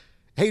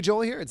Hey,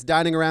 Joel here. It's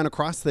Dining Around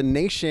across the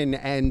nation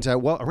and,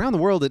 around the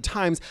world at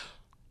times.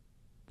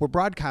 We're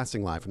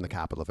broadcasting live from the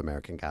capital of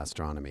American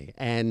gastronomy,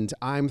 and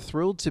I'm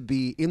thrilled to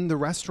be in the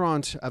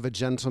restaurant of a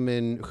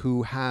gentleman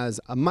who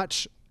has a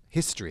much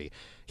history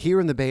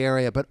here in the Bay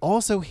Area, but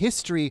also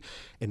history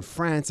in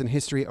France and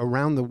history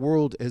around the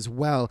world as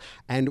well.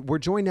 And we're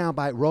joined now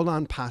by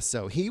Roland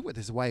Passot. He, with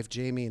his wife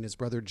Jamie and his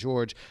brother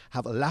George,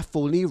 have a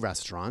Folie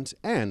restaurant,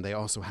 and they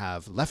also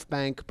have Left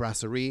Bank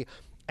Brasserie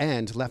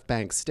and Left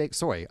Bank Steak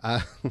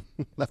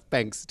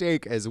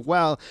as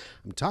well.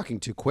 I'm talking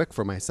too quick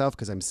for myself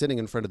because I'm sitting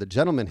in front of the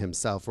gentleman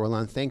himself.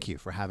 Roland, thank you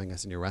for having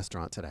us in your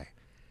restaurant today.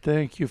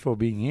 Thank you for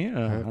being here,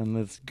 and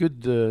it's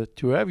good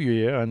to have you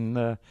here.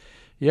 And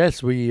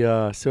yes,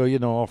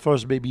 our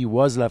first baby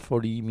was La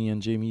Folie, me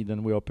and Jamie.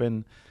 Then we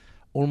opened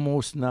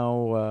almost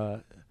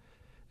now,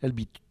 it'll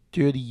be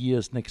 30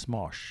 years next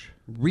March.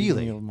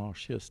 Really? Beginning of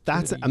March, yes.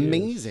 That's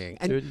amazing.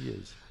 And 30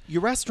 years.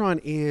 Your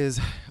restaurant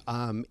is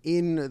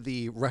in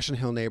the Russian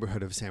Hill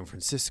neighborhood of San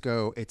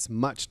Francisco. It's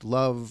much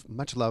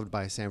loved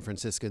by San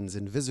Franciscans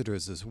and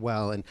visitors as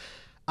well. And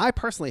I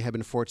personally have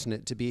been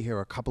fortunate to be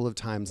here a couple of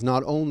times,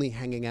 not only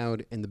hanging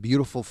out in the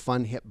beautiful,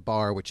 fun, hip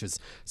bar, which is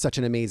such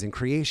an amazing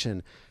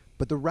creation,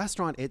 but the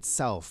restaurant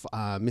itself.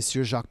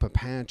 Monsieur Jacques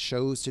Pepin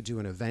chose to do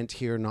an event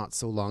here not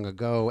so long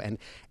ago. And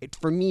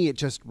for me, it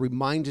just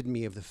reminded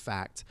me of the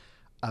fact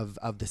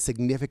of the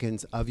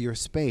significance of your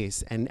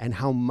space and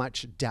how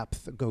much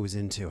depth goes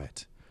into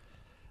it.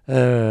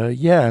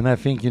 And I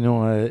think,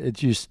 it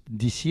just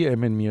this year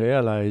made me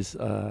realize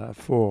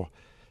for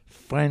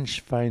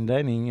French fine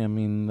dining,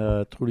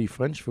 truly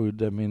French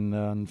food,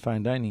 and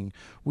fine dining,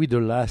 we're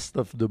the last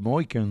of the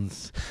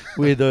Mohicans.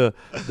 We're the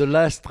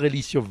last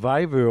really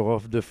survivor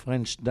of the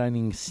French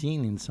dining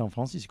scene in San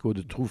Francisco,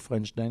 the true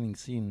French dining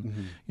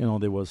scene. Mm-hmm.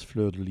 There was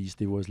Fleur de Lys,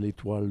 there was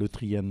L'Étoile, Le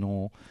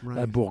Trianon,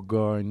 La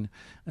Bourgogne,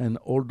 and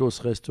all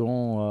those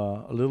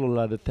restaurants, a little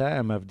at a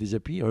time, have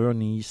disappeared,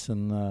 Ernest,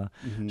 and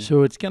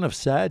so it's kind of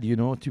sad,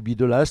 to be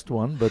the last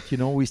one, but,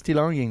 we're still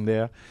hanging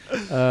there.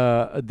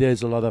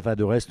 There's a lot of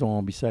other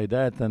restaurants beside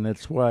that, and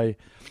that's why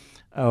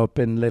I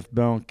opened Left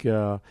Bank,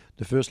 the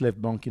first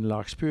Left Bank in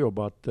Larkspur,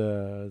 but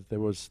that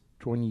was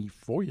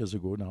 24 years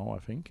ago now, I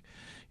think,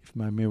 if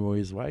my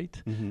memory is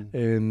right. Mm-hmm.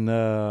 And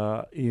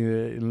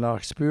in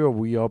Larkspur,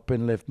 we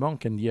opened Left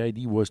Bank, and the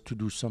idea was to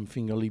do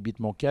something a little bit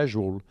more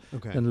casual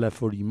than La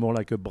Folie, more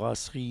like a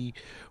brasserie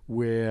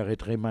where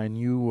it reminds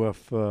you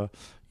of,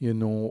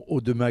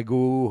 Eau de Magot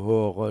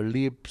or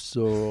Lips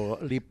or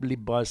Lip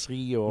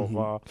Brasserie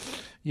or,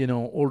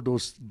 all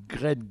those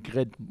great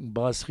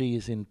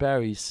brasseries in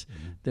Paris.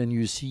 Mm-hmm. Then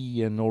you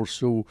see, and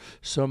also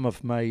some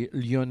of my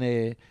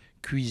Lyonnais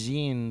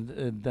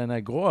cuisine that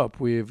I grew up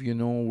with.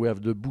 We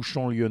have the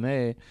Bouchon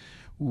Lyonnais,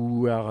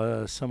 who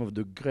are some of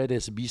the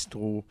greatest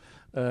bistro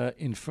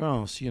in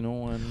France,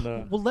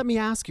 And well, let me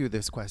ask you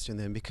this question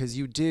then, because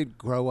you did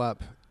grow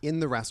up in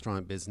the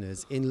restaurant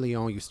business in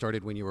Lyon. You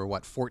started when you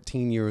were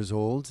 14 years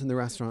old in the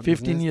restaurant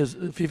 15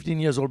 business? 15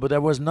 years old, but I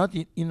was not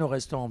in a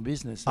restaurant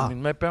business.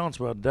 My parents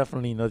were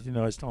definitely not in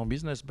a restaurant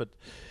business, but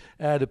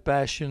I had a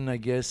passion, I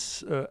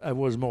guess. I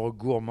was more a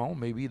gourmand,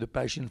 maybe the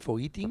passion for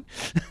eating.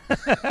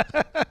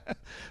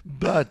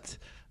 But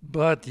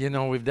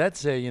with that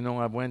said,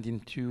 I went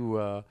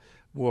into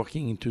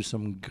working into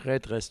some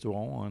great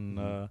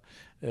restaurants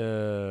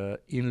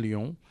in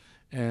Lyon,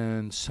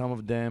 and some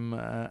of them,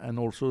 and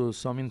also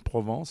some in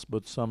Provence,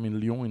 but some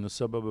in Lyon, in a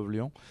suburb of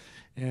Lyon.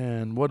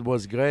 And what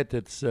was great,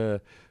 it's to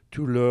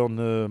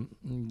learn,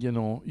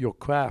 your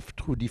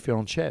craft through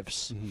different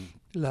chefs,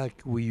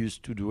 like we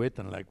used to do it,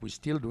 and like we're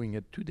still doing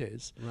it today.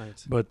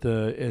 Right. But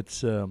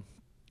it's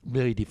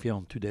very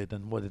different today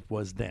than what it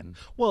was then.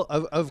 Well,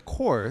 of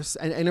course,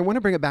 and I want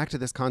to bring it back to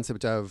this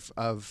concept of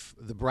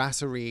the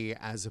brasserie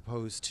as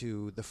opposed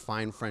to the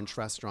fine French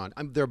restaurant.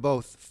 They're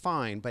both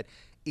fine, but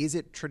is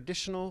it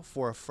traditional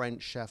for a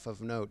French chef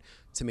of note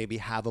to maybe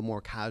have a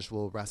more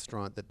casual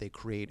restaurant that they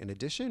create in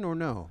addition, or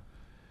no?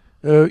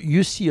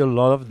 You see a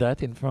lot of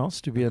that in France,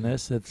 to be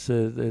honest. It's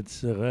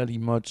really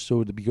much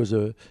so because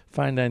a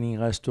fine dining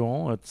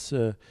restaurant, it's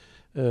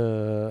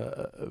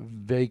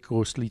very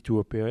costly to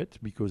operate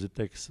because it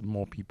takes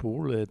more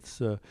people.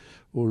 It's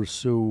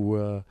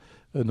also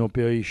an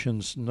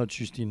operations not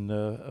just in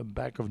the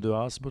back of the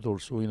house, but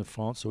also in the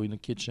front, so in the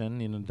kitchen,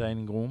 in the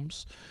dining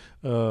rooms.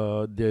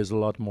 There's a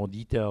lot more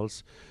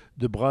details.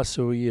 The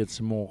brasserie, it's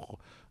more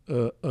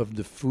of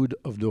the food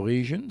of the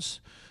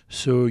regions.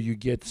 So you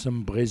get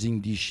some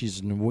braising dishes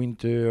in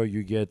winter,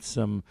 you get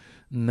some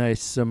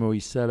nice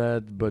summery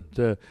salad, but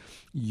the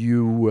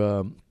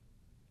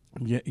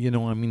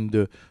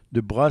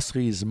the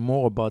brasserie is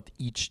more about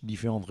each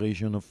different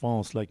region of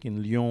France. Like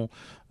in Lyon,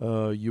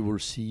 you will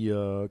see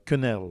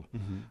quenelle,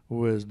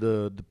 whereas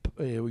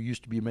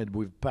used to be made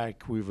with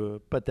pack, with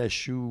pâte à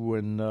choux,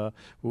 and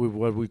with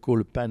what we call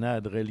a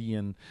panade, really.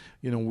 And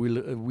we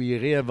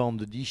reinvent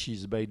the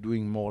dishes by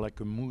doing more like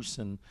a mousse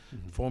and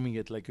forming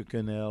it like a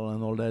quenelle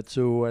and all that.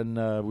 So and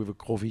with a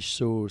crawfish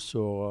sauce,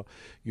 or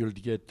you'll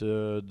get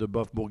the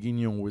Boeuf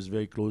Bourguignon, was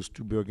very close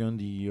to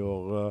Burgundy,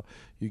 or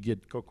you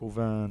get coq au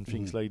vin and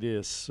things like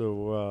this.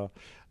 So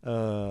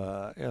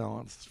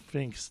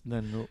things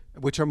then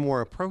which are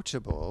more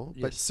approachable,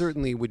 but Yes.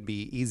 certainly would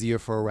be easier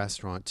for a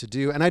restaurant to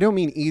do. And I don't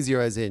mean easier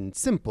as in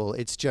simple.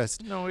 It's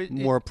just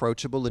more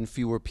approachable, and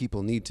fewer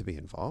people need to be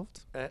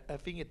involved. I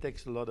think it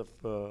takes a lot of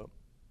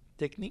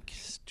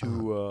techniques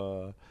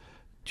to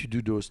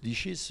do those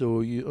dishes. So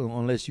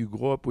unless you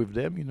grow up with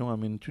them,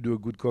 to do a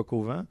good coq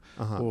au vin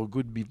or a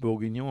good beef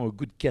bourguignon or a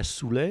good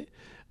cassoulet,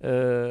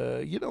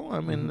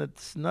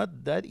 it's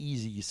not that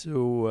easy.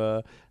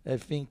 So I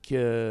think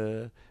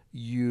I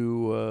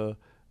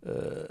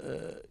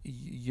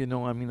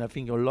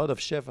think a lot of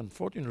chefs,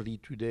 unfortunately,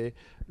 today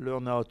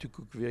learn how to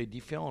cook very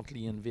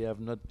differently, and they have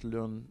not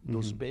learned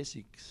those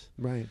basics.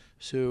 Right.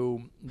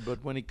 So,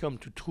 but when it comes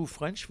to true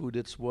French food,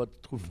 that's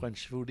what true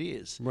French food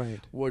is. Right.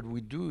 What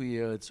we do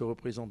here, it's a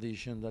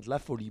representation at La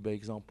Folie, by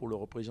example, a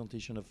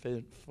representation of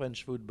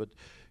French food, but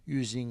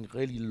using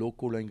really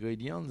local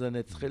ingredients, and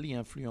it's really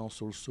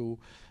influenced also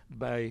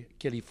by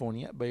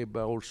California, by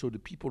also the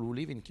people who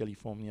live in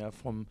California,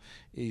 from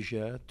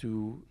Asia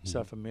to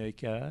South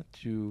America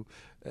to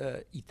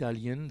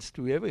Italians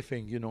to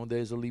everything.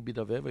 There's a little bit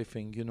of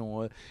everything.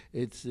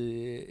 It's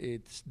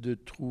the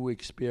true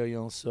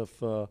experience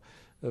of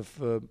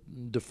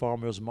the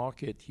farmers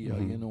market here.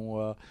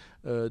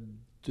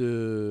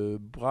 The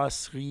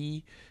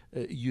brasserie,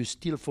 you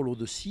still follow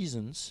the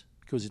seasons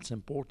because it's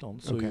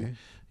important. So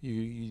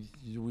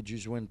we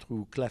just went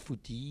through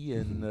Clafoutis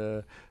and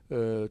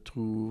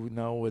through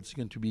now it's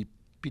going to be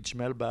peach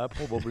melba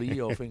probably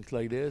or things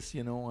like this,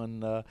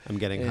 and I'm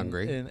getting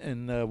hungry.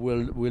 And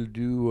we'll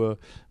do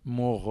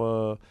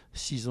more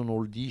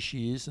seasonal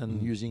dishes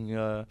and using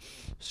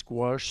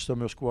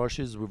summer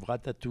squashes with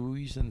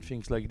ratatouilles and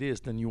things like this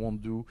than you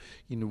won't do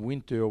in the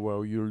winter,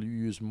 where you'll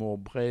use more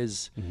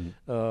braise.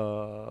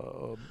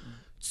 So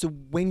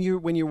when you're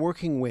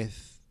working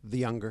with the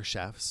younger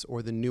chefs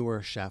or the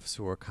newer chefs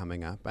who are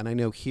coming up, and I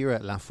know here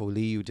at La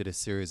Folie you did a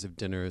series of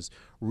dinners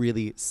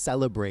really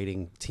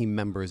celebrating team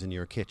members in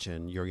your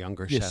kitchen, your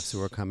younger chefs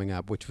who are coming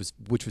up, which was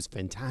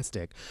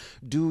fantastic.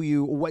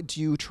 What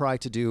do you try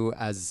to do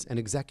as an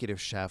executive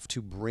chef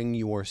to bring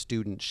your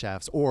student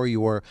chefs or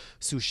your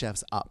sous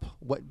chefs up?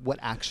 What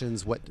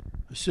actions?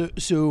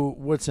 So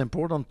what's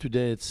important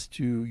today is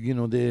to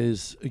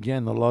there's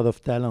again a lot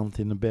of talent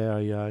in the Bay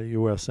Area.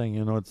 You were saying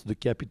it's the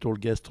capital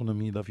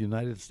gastronomy of the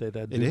United States.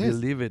 I do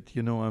believe it.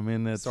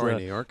 It's, sorry,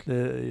 New York.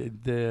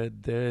 There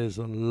is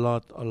a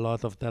lot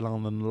of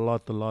talent and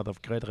a lot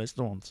of great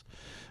restaurants.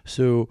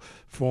 So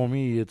for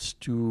me, it's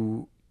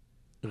to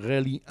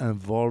really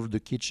involve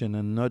the kitchen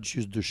and not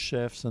just the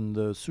chefs and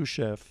the sous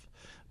chef,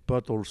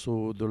 but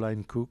also the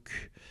line cook,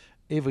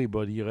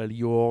 everybody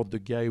really, or the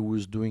guy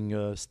who's doing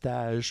a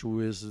stage, who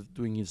is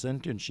doing his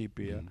internship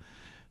here,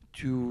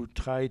 to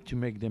try to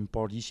make them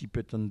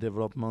participate in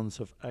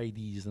developments of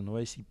ideas and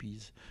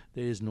recipes.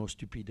 There is no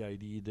stupid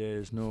idea. There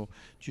is no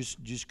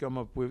just come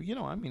up with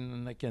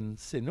and I can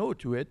say no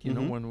to it.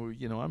 When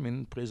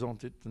we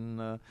present it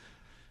and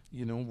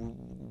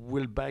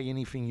we'll buy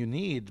anything you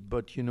need.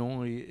 But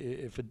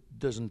if it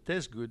doesn't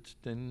taste good,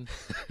 then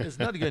it's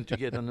not going to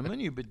get on the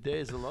menu. But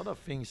there's a lot of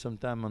things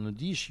sometimes on a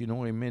dish. It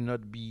may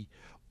not be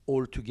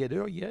all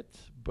together yet,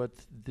 but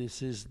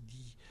this is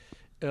the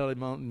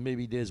element.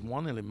 Maybe there's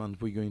one element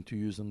we're going to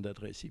use in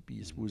that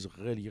recipe was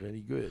really,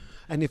 really good.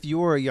 And if you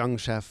were a young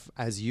chef,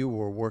 as you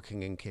were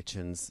working in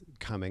kitchens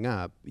coming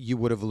up, you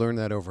would have learned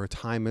that over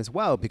time as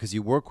well, because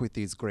you work with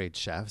these great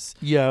chefs.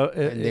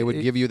 And they would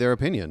give you their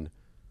opinion.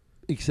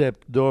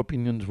 Except their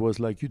opinions was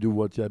like, you do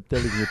what I'm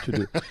telling you to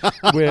do.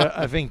 Where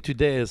I think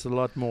today is a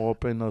lot more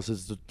open as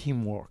it's the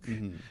teamwork.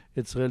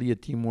 It's really a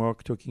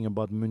teamwork, talking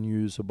about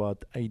menus,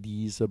 about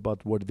ideas,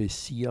 about what they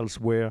see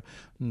elsewhere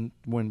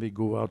when they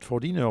go out for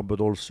dinner,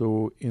 but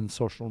also in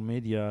social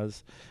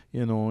medias,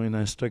 in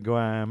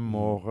Instagram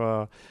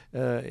or,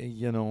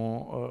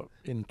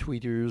 in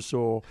Twitters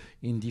or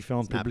in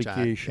different Snapchat,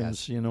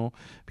 publications,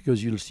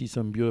 because you'll see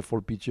some beautiful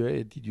picture.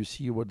 Hey, did you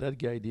see what that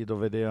guy did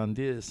over there and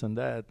this and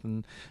that?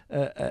 And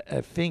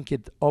I think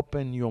it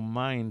opened your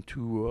mind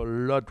to a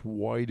lot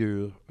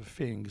wider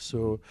things.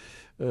 So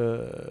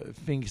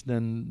things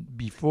than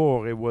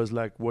before, it was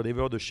like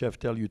whatever the chef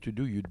tell you to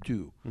do, you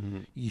do.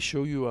 He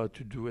show you how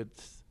to do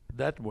it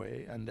that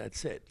way, and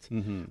that's it.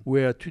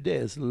 Where today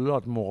is a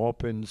lot more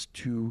open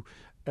to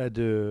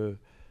other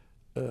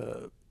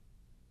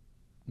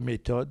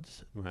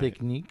methods,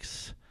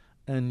 techniques,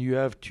 and you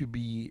have to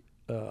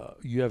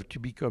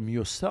become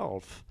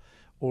yourself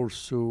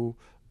also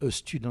a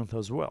student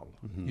as well.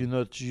 You're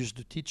not just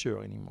the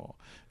teacher anymore.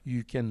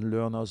 You can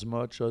learn as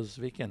much as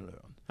they can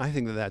learn. I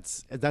think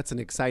that's an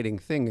exciting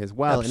thing as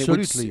well.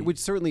 Absolutely. And it would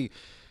certainly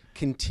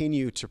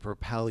continue to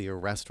propel your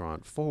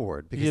restaurant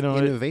forward because You know,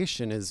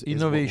 innovation is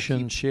innovation,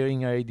 what will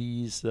sharing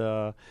ideas,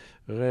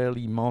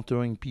 really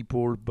mentoring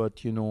people,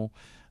 but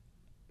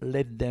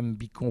let them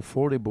be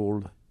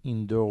comfortable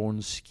in their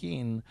own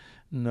skin.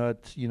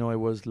 Not, I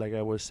was like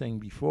I was saying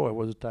before. It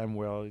was a time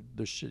where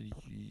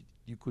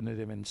you couldn't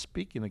even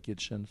speak in the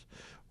kitchens.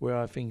 Where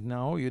I think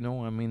now,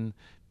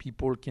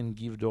 people can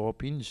give their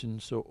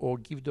opinions or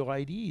give their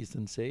ideas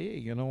and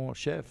say, hey,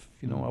 chef,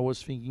 I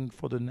was thinking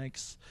for the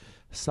next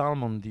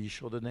salmon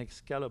dish or the next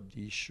scallop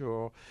dish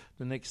or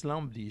the next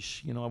lamb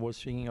dish. I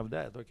was thinking of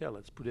that. Okay,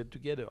 let's put it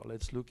together.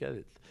 Let's look at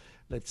it.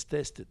 Let's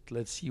test it.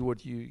 Let's see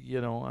what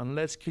and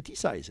let's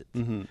criticize it.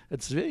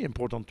 It's very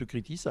important to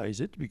criticize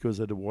it because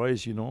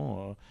otherwise,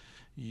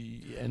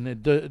 and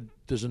it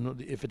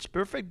doesn't. If it's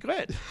perfect,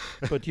 great.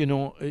 But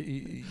well,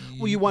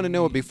 you want to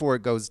know it before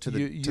it goes to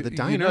the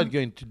diner. You're not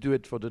going to do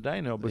it for the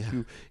diner, but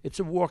it's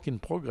a work in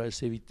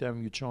progress. Every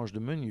time you change the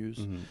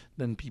menus,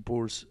 then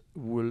people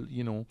will,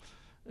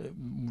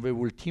 they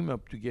will team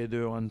up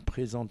together and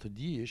present a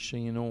dish,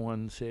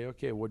 and say,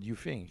 okay, what do you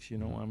think?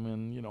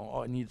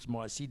 Oh, it needs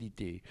more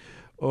acidity,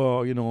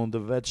 or the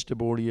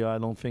vegetable here, I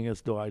don't think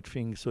it's the right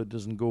thing, so it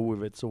doesn't go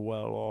with it so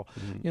well, or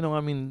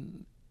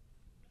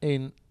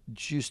and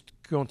just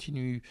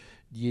continue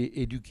the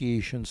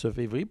educations of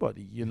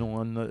everybody,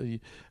 and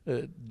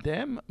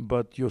them,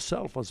 but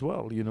yourself as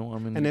well,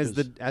 And as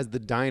the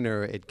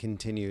diner, it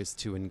continues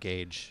to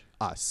engage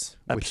us,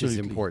 which is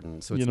Absolutely.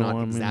 important. So it's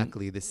not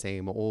exactly the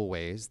same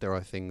always. There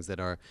are things that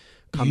are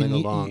coming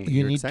along.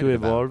 You need to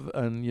evolve,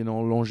 and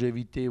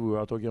longevity. We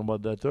were talking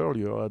about that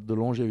earlier. The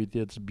longevity,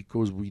 it's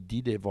because we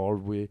did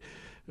evolve. We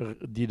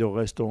did a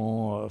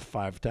restaurant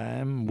 5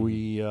 times.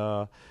 We,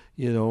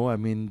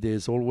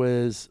 there's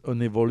always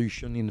an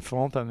evolution in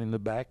front and in the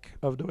back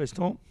of the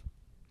restaurant.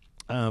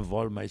 I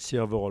involve my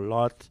server a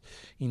lot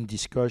in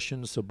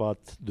discussions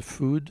about the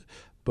food,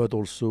 but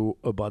also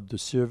about the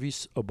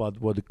service,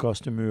 about what the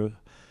customer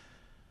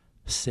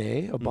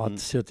say about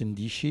certain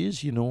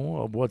dishes,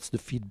 what's the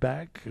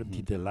feedback?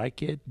 Did they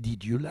like it?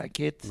 Did you like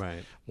it?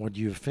 Right. What do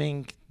you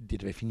think?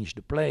 Did they finish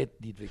the plate?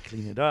 Did they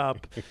clean it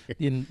up?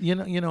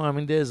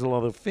 There's a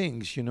lot of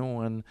things,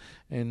 and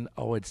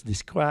how it's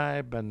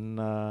described,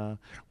 and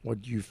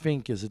what do you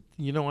think? Is it,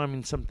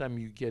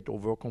 sometimes you get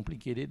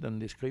overcomplicated on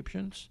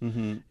descriptions.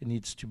 It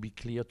needs to be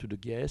clear to the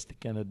guest. It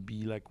cannot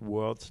be like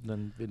words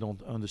then they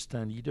don't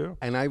understand either.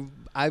 And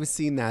I've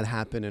seen that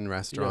happen in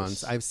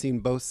restaurants. Yes. I've seen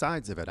both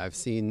sides of it. I've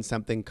seen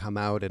something come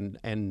out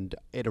and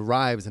it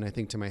arrives, and I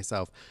think to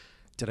myself,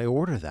 did I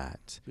order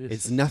that? Yes.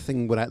 It's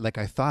nothing what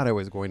I thought I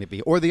was going to be.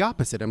 Or the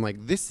opposite. I'm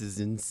like, this is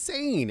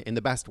insane in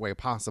the best way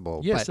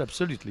possible. Yes, but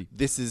absolutely.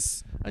 this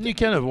is... And you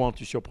kind of want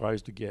to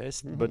surprise the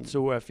guest, but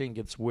so I think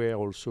it's where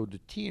also the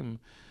team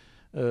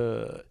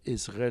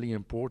is really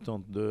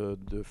important,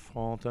 the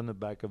front and the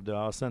back of the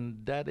house.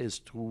 And that is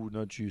true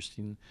not just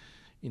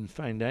in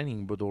fine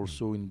dining, but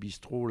also in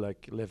bistro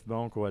like Left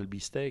Bank or Albi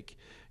Steak.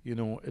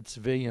 It's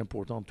very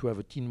important to have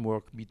a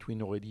teamwork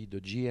between already the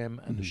GM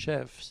and the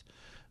chefs,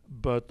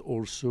 but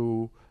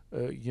also,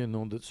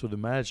 so the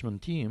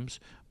management teams,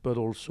 but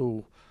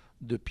also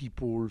the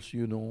peoples,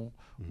 who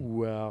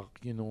are,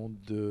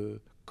 the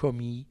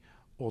commis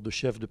or the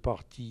chef de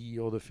partie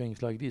or the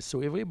things like this. So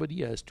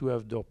everybody has to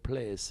have their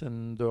place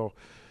and their,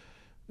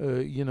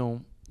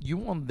 you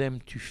want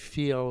them to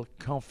feel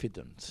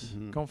confident.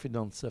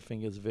 Confidence, I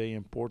think, is very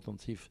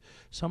important. If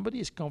somebody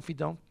is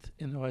confident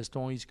in a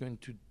restaurant, he's going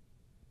to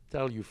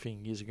tell you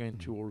things. He's going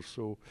to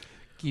also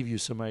give you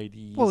some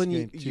ideas. Well, and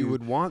you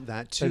would want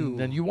that too.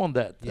 And you want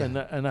that. Yeah.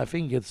 And I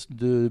think it's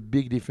the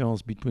big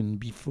difference between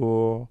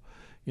before,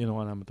 and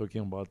I'm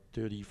talking about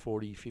 30,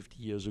 40, 50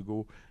 years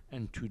ago,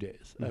 and today.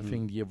 I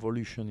think the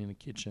evolution in the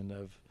kitchen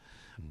have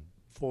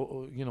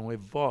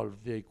evolved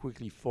very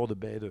quickly for the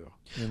better.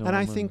 And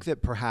I think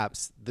that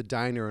perhaps the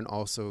diner and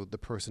also the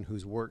person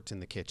who's worked in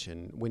the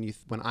kitchen,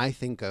 when I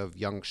think of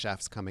young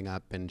chefs coming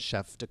up and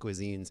chef de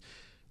cuisines,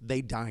 they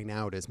dine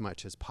out as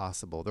much as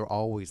possible. They're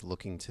always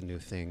looking to new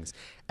things.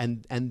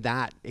 And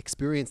that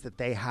experience that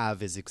they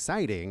have is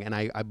exciting. And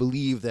I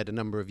believe that a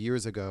number of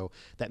years ago,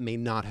 that may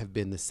not have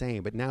been the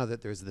same. But now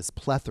that there's this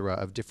plethora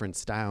of different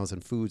styles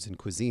and foods and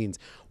cuisines,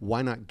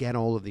 why not get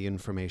all of the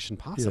information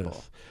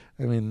possible?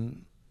 Yes.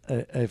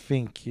 I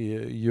think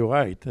you're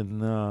right.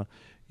 And, I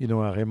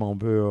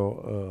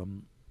remember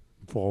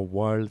for a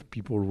while,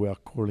 people were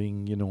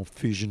calling,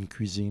 fusion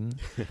cuisine.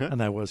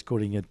 And I was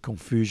calling it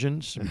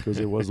confusions because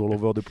it was all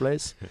over the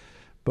place.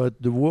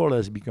 But the world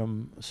has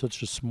become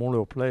such a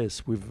smaller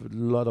place with a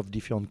lot of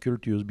different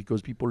cultures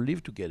because people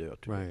live together.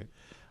 Right.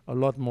 A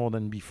lot more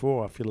than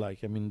before, I feel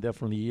like.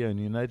 Definitely here in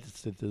the United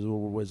States, it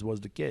always was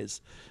the case.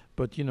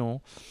 But,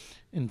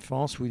 in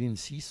France, we didn't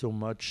see so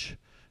much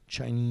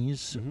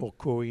Chinese Mhm. or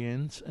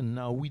Koreans, and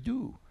now we do.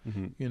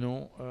 Mhm.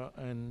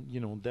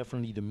 And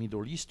definitely the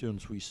Middle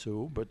Easterns we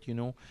saw, but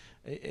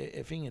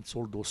I think it's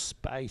all those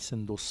spice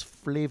and those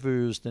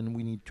flavors that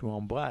we need to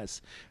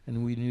embrace,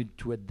 and we need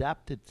to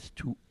adapt it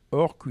to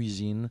our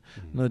cuisine,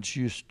 Mhm. not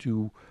just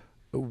to,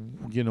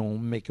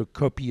 make a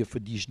copy of a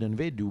dish than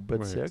they do,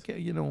 but say, Right.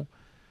 okay,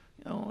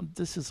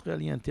 this is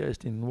really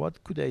interesting.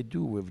 What could I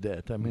do with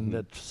that? I mean, Mhm.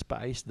 that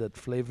spice, that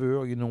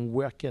flavor,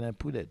 where can I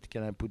put it?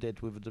 Can I put it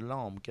with the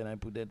lamb? Can I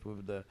put it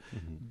with the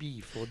Mhm.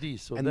 beef or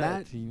this or And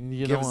that? that I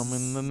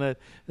mean, and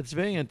it's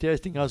very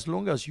interesting as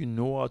long as you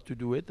know how to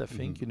do it. I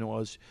think,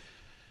 Mhm. as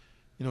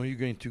you're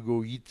going to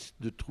go eat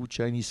the true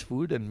Chinese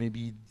food and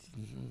maybe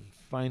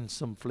find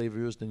some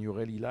flavors that you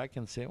really like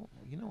and say,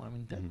 I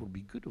mean, that Mhm. would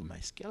be good with my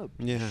scallop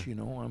Yeah. dish,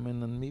 I mean,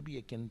 and maybe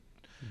I can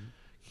Mhm.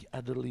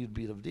 add a little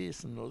bit of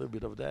this and a little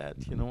bit of that,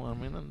 I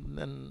mean, and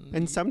then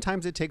And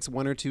sometimes it takes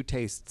one or two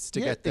tastes to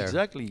get there.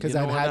 exactly. Because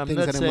I've and had I'm things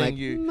not that I'm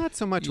saying like, not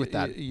so much with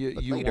that. But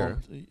you later.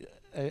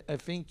 want. I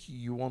think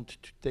you want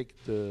to take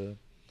the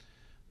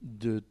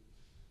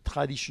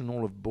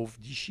traditional of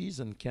both dishes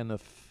and kind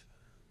of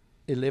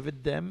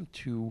elevate them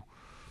to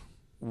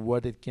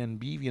what it can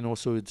be.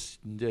 So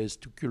there's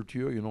two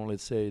culture.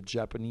 Let's say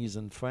Japanese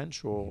and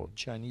French or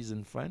Chinese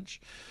and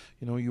French.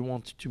 You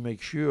want to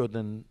make sure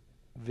then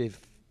they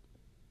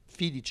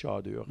feed each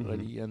other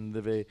really, and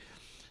they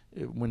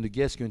when the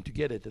guest's going to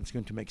get it, it's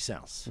going to make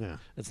sense. Yeah.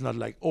 It's not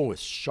like, oh,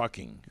 it's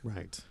shocking.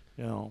 Right.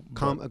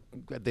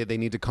 But They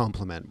need to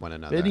complement one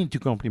another. they need to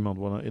complement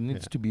one another. It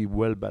needs Yeah. to be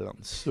well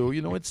balanced. So,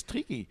 it's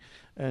tricky.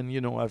 And,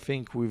 I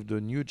think with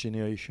the new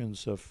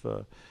generations of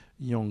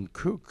young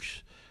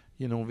cooks,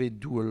 they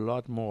do a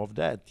lot more of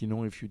that.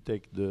 If you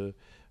take the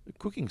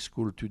cooking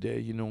school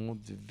today,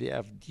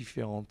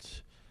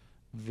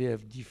 they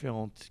have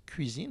different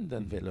cuisine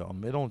than they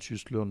learn. They don't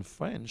just learn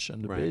French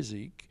and the Right.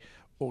 basic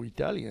or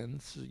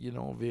Italians,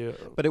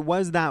 But it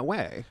was that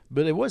way.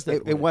 but it was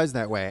that way. It was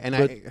that way. And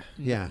But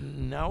yeah.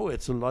 now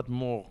it's a lot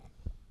more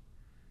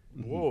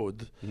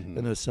broad Mhm.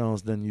 in a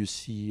sense than you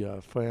see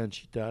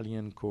French,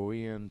 Italian,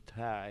 Korean,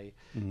 Thai,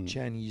 Mhm.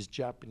 Chinese,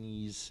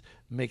 Japanese,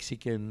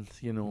 Mexican,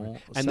 And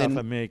South then-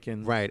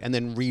 American. Right. And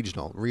then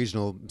regional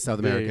South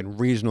Very- American,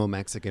 regional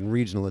Mexican,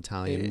 regional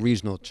Italian,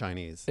 regional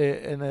Chinese.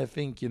 And I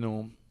think,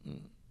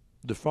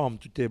 the farm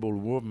to table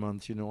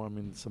movement, I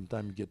mean,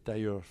 sometimes you get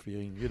tired of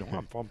hearing,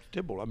 I'm farm to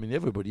table. I mean,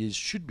 everybody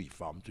should be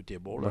farm to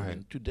table. I Right.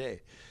 mean,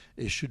 today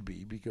it should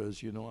be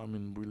because, I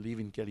mean, we live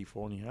in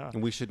California.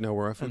 And we should know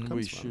where our food And comes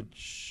we from.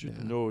 should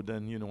Yeah. know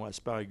then,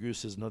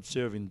 asparagus is not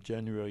served in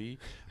January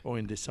or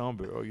in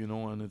December,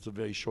 and it's a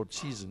very short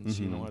season,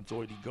 so, it's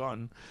already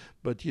gone.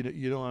 But, I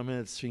mean,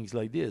 it's things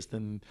like this.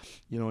 Then,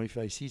 if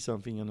I see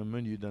something on the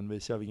menu, then they're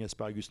serving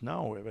asparagus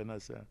now, then I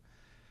say,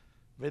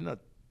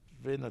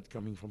 they're not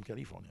coming from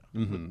California.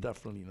 They're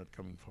definitely not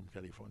coming from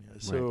California.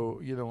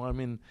 So, I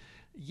mean,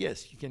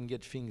 yes, you can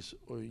get things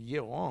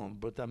year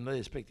round, but I'm not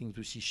expecting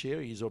to see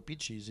cherries or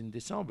peaches in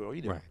December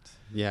either. Right.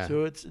 Yeah.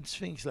 So it's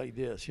things like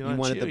this. You and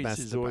wanted the cherries best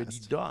is of the already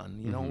best.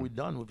 done. We're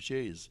done with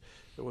cherries.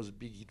 There was a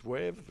big heat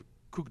wave.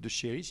 Cook the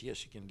cherries.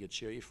 Yes, you can get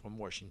cherry from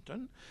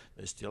Washington.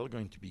 They're still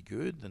going to be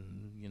good, and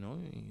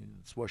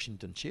it's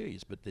Washington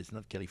cherries, but it's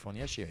not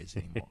California cherries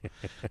anymore.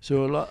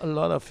 So a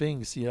lot of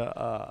things.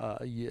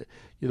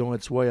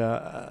 It's why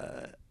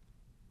I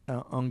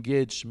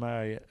engage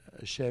my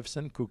chefs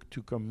and cook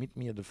to come meet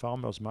me at the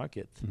farmers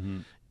market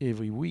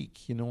every week.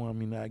 I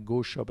mean, I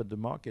go shop at the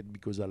market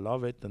because I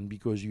love it, and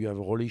because you have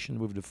a relation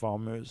with the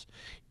farmers.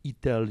 He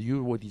tell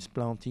you what he's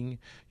planting.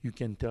 You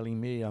can tell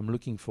him, hey, I'm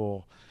looking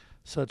for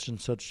such and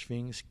such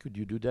things. Could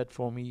you do that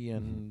for me?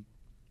 And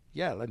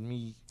let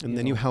me. And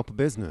then you help a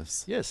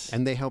business. Yes.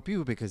 And they help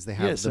you because they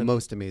have Yes, the and-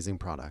 most amazing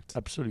product.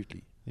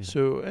 Absolutely. Yeah.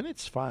 So, and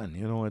it's fun,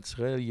 it's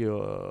really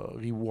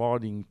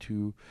rewarding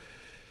to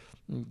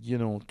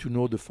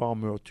know the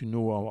farmer, to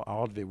know how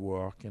hard they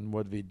work and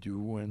what they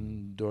do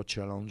and their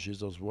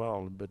challenges as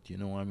well. But,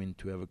 I mean,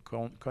 to have a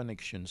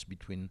connections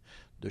between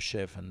the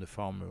chef and the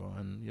farmer.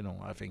 And,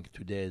 I think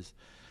today's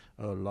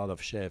a lot of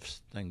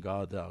chefs, thank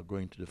God, are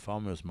going to the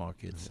farmers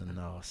markets and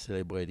are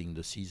celebrating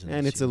the seasons.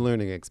 And it's a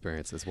learning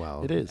experience as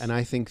well. It is. And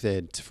I think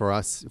that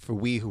for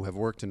we who have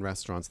worked in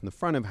restaurants in the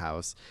front of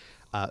house,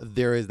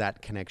 there is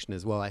that connection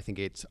as well. I think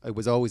it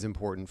was always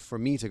important for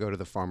me to go to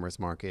the farmer's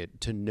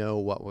market to know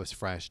what was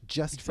fresh,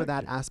 just for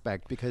that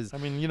aspect, because I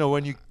mean,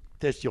 when you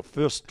test your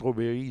first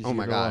strawberries, oh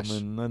my gosh, I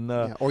mean, and,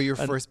 yeah, or your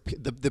and first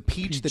the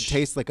peach that peach.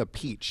 tastes like a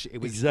peach. It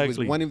was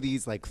Exactly. one of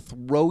these like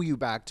throw me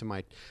back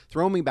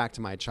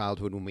to my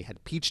childhood when we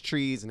had peach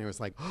trees, and it was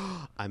like,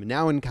 oh, I'm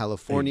now in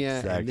California,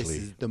 and this Exactly.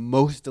 is the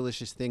most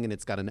delicious thing, and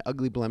it's got an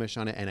ugly blemish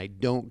on it, and I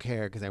don't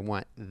care because I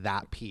want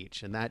that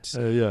peach, and that's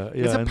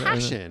it's a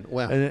passion.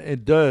 And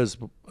it does,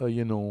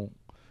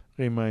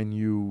 remind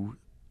you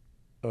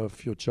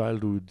of your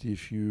childhood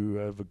if you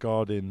have a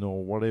garden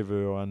or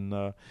whatever.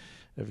 And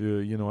if I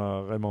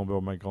remember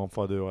my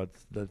grandfather had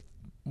that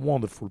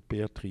wonderful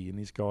pear tree in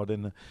his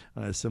garden,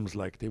 and it seems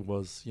like there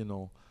was,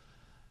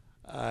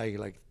 high,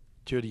 like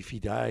 30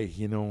 feet high,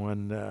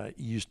 and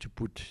he used to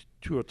put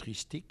 2 or 3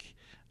 sticks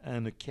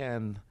and a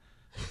can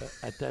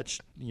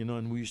attached,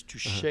 and we used to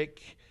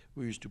shake.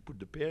 We used to put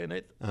the pear in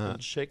it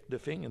and shake the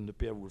thing, and the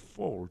pear would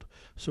fold.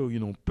 So,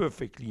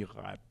 perfectly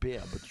ripe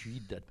pear, but you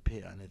eat that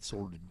pear, and it's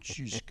all the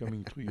juice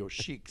coming through your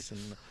cheeks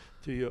and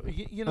to your,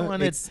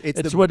 and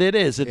it's what it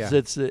is.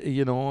 It's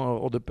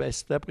or the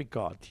best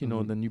apricot,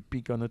 then you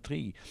pick on a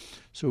tree.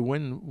 So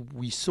when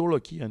we so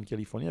lucky in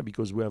California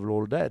because we have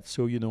all that.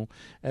 So,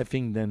 I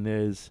think then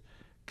there's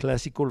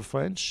classical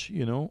French,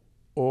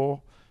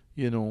 or,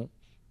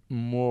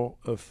 more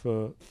of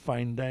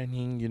fine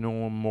dining,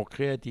 more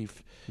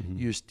creative,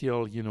 you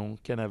still,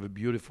 can have a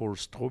beautiful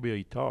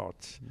strawberry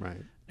tart,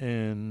 right?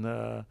 And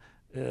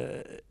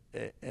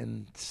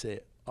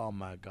say, oh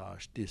my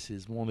gosh, this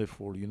is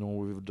wonderful,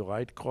 with the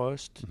right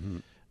crust,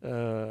 with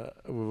a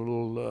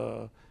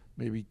little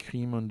maybe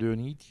cream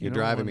underneath. You're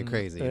driving me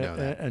crazy,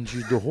 that. And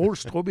the whole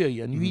strawberry,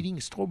 and you're eating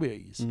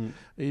strawberries. And,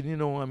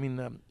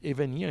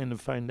 even here in the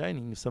fine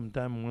dining,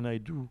 sometime when I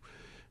do,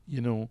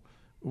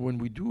 when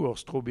we do our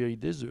strawberry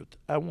dessert,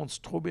 I want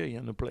strawberry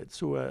on the plate.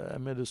 So I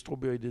made a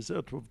strawberry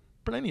dessert with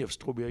plenty of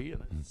strawberry,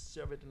 and I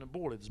serve it in a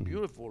bowl. It's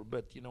beautiful,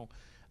 but,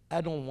 I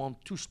don't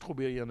want 2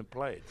 strawberry on a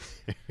plate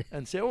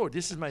and say, oh,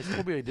 this is my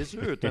strawberry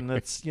dessert. And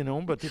that's,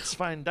 but it's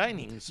fine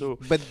dining. So,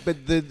 But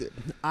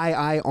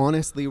I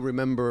honestly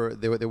remember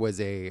there was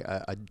a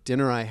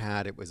dinner I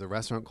had. It was a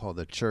restaurant called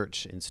The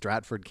Church in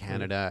Stratford,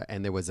 Canada.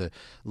 And there was a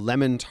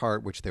lemon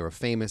tart, which they were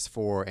famous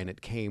for. And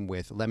it came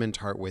with lemon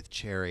tart with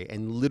cherry.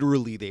 And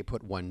literally they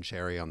put 1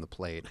 cherry on the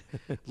plate.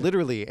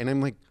 Literally. And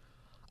I'm like,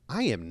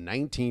 I am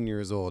 19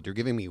 years old. You're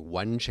giving me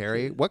 1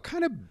 cherry? What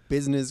kind of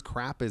business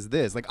crap is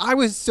this? Like, I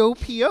was so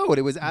PO'd.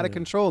 It was out of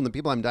control. And the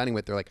people I'm dining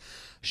with, they're like,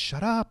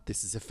 shut up.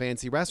 This is a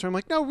fancy restaurant. I'm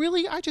like, no,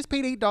 really? I just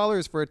paid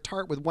 $8 for a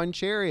tart with 1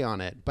 cherry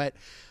on it. But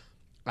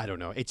I don't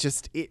know. It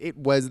just, it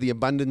was the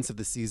abundance of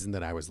the season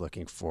that I was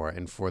looking for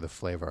and for the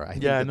flavor. I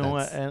think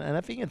and I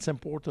think it's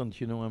important,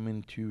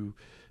 to,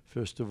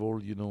 first of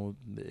all,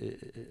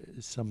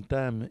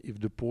 sometimes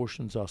if the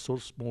portions are so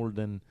small,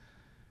 then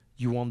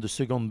you want the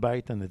second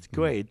bite, and it's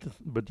great.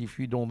 But if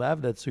you don't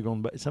have that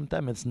second bite,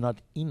 sometimes it's not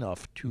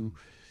enough to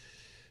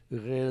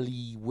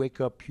really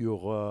wake up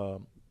your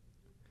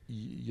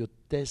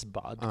taste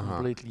bud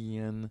completely,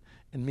 and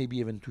maybe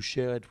even to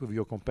share it with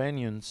your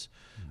companions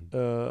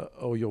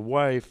or your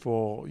wife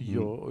or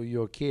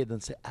your kid,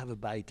 and say, have a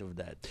bite of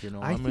that.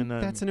 I think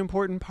that's an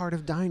important part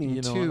of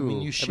dining too.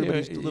 You share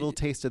everybody's a little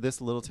taste of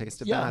this, a little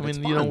taste of that. It's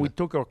fun. We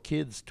took our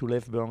kids to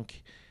Left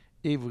Bank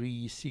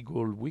every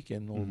single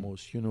weekend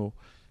almost,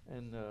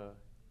 and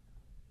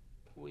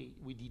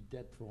we did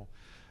that for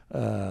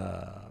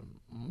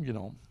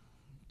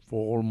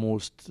for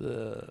almost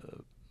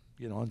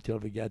until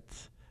they get.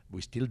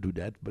 We still do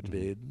that, but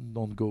they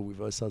don't go with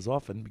us as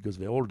often because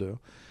they're older.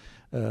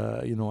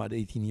 At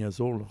 18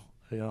 years old,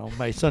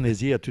 my son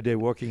is here today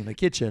working in the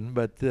kitchen,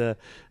 but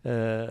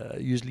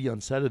usually on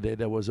Saturday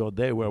there was our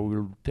day where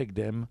we'll take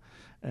them.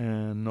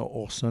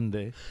 Or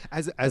Sunday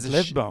as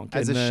Left Bank,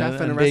 as a chef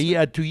in a restaurant, they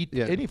had to eat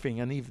anything,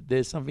 and if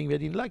there's something they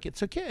didn't like,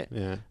 it's okay.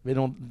 They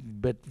don't,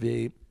 but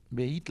they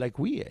eat like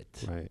we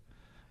ate. Right.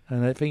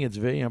 And I think it's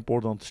very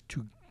important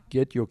to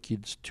get your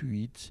kids to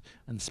eat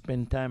and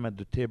spend time at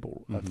the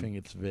table. I think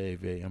it's very,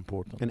 very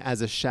important. And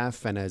as a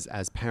chef and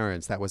as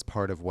parents, that was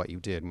part of what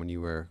you did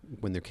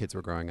when their kids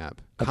were growing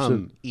up.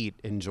 Absolutely. Come, eat,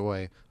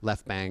 enjoy.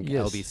 Left Bank,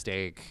 LB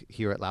Steak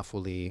here at La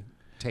Folie.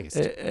 Taste.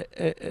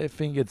 I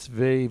think it's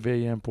very,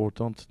 very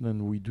important.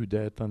 Then we do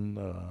that on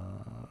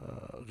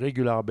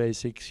regular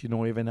basics,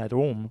 even at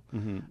home.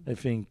 I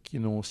think,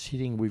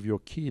 sitting with your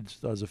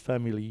kids as a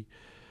family,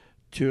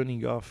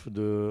 turning off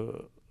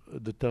the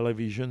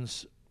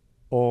televisions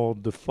or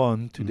the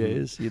phone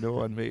today's,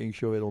 and making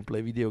sure they don't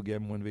play video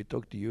game when they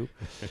talk to you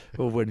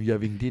or when you're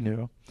having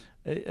dinner.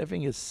 I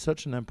think it's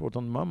such an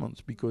important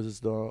moment because it's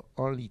the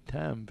only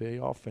time very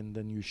often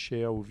then you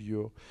share with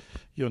your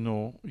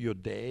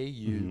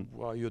day,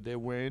 how your day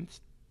went,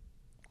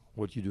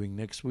 what you're doing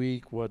next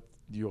week, what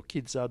your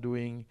kids are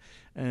doing,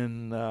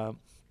 and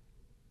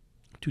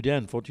today,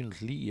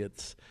 unfortunately,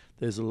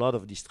 there's a lot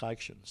of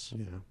distractions.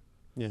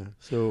 Yeah.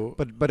 So,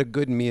 but a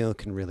good meal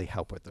can really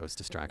help with those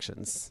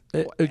distractions.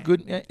 A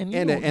good and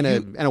a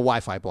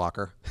Wi-Fi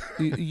blocker.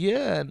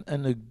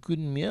 and a good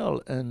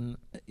meal, and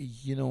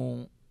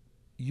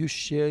you're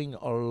sharing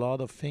a lot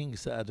of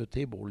things at the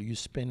table. You're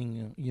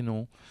spending,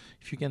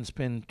 if you can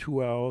spend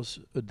 2 hours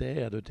a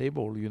day at the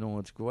table,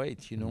 it's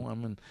great.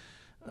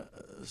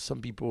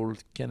 Some people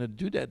cannot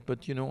do that,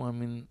 but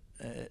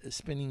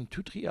spending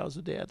 2-3 hours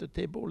a day at the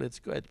table, it's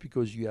great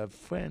because you have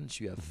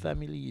friends, you have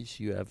families,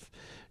 you have,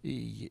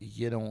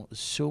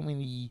 so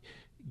many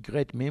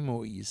great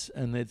memories,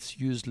 and it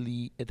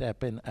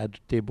happens at the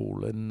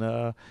table. And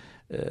I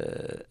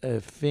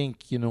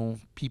think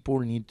people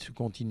need to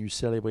continue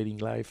celebrating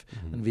life,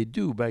 and they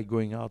do by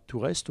going out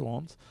to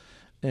restaurants.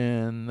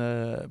 And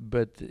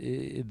but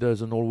it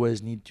doesn't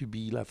always need to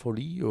be La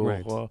Folie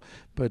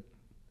but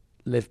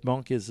Left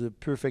Bank is a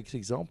perfect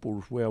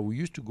example where we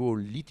used to go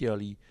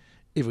literally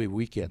every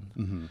weekend.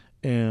 Mm-hmm.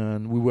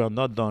 And we were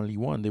not the only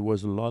one. There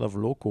was a lot of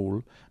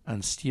local,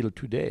 and still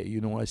today,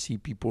 I see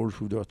people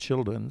with their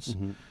childrens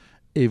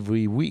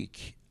every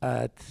week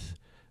at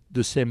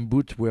the same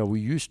booth where we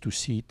used to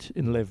sit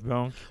in Left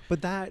Bank.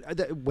 But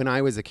that when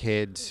I was a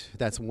kid,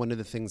 that's one of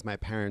the things my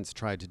parents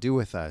tried to do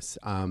with us.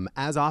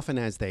 As often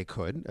as they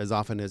could, as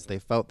often as they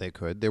felt they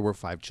could. There were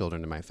 5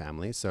 children in my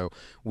family, so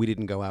we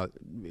didn't go out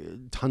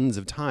tons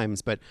of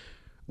times, but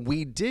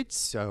we did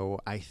so,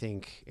 I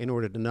think, in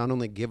order to not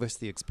only give us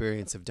the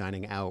experience of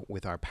dining out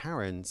with our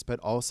parents, but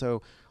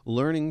also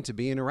learning to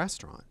be in a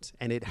restaurant.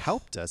 And it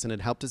helped us, and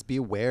it helped us be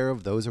aware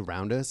of those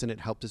around us, and it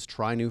helped us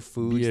try new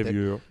foods.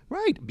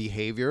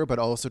 Behavior, but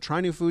also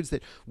try new foods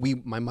that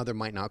my mother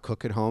might not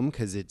cook at home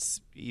because it's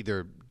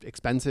either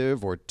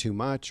expensive or too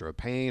much or a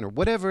pain or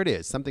whatever it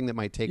is, something that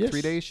might take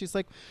 3 days. She's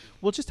like,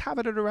 we'll just have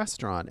it at a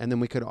restaurant, and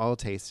then we could all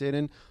taste it.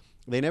 And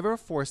they never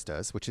forced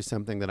us, which is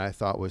something that I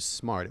thought was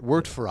smart. It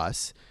worked for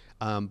us.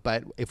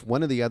 But if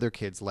one of the other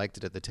kids liked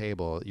it at the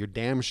table, you're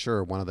damn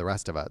sure the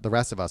rest of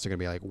us are going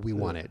to be like, we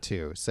want it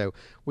too. So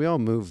we all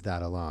moved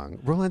that along.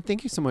 Roland,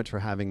 thank you so much for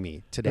having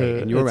me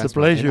today in your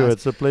restaurant.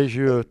 It's a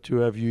pleasure to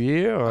have you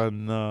here.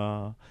 And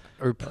I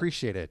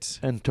appreciate it.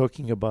 And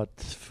talking about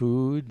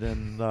food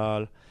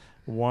and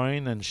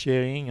wine and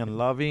sharing and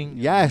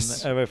loving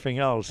and everything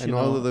else. And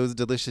all of those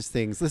delicious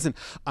things. Listen,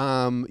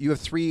 you have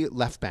 3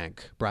 Left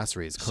Bank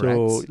brasseries,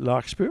 correct?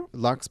 So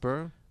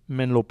Larkspur,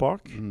 Menlo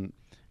Park,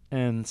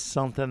 and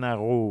Santana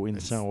Row in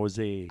San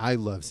Jose. I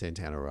love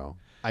Santana Row.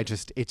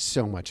 It's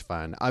so much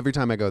fun. Every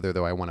time I go there,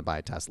 though, I want to buy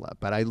a Tesla.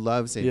 But I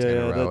love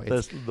Santana Row.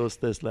 Those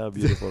Tesla are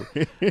beautiful.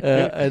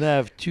 And I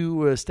have 2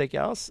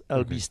 steakhouse,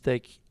 LB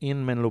Steak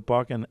in Menlo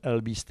Park and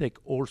LB Steak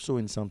also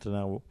in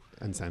Santana Row.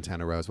 And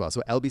Santana Row as well.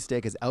 So LB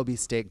Steak is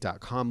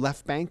lbsteak.com.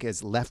 Left Bank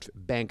is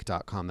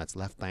leftbank.com. That's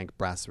Left Bank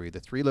Brasserie. The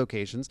 3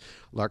 locations,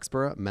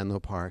 Larkspur, Menlo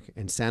Park,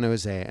 and San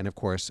Jose. And, of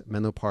course,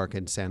 Menlo Park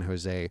and San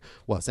Jose.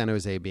 Well, San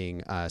Jose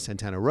being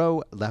Santana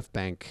Row, Left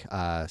Bank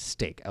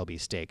Steak,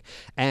 LB Steak.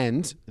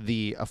 And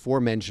the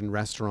aforementioned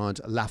restaurant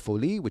La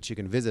Folie, which you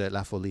can visit at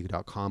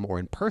lafolie.com or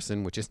in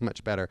person, which is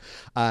much better.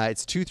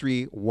 It's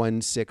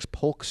 2316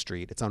 Polk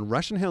Street. It's on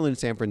Russian Hill in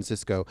San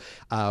Francisco,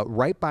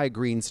 right by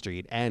Green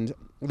Street. And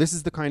this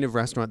is the kind of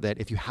restaurant that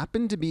if you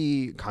happen to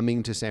be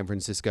coming to San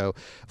Francisco,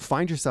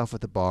 find yourself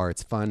at the bar.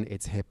 It's fun,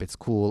 it's hip, it's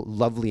cool,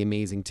 lovely,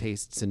 amazing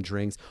tastes and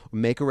drinks.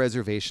 Make a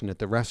reservation at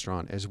the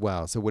restaurant as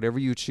well. So whatever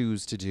you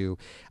choose to do,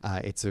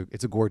 it's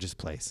a gorgeous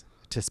place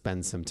to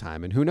spend some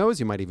time. And who knows,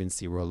 you might even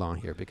see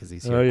Roland here because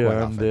he's here quite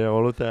often. I'm there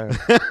all the time.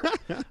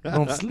 I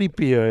don't sleep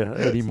here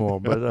anymore,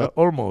 but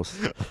almost.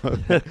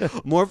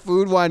 More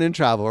food, wine, and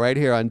travel right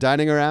here on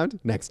Dining Around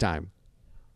next time.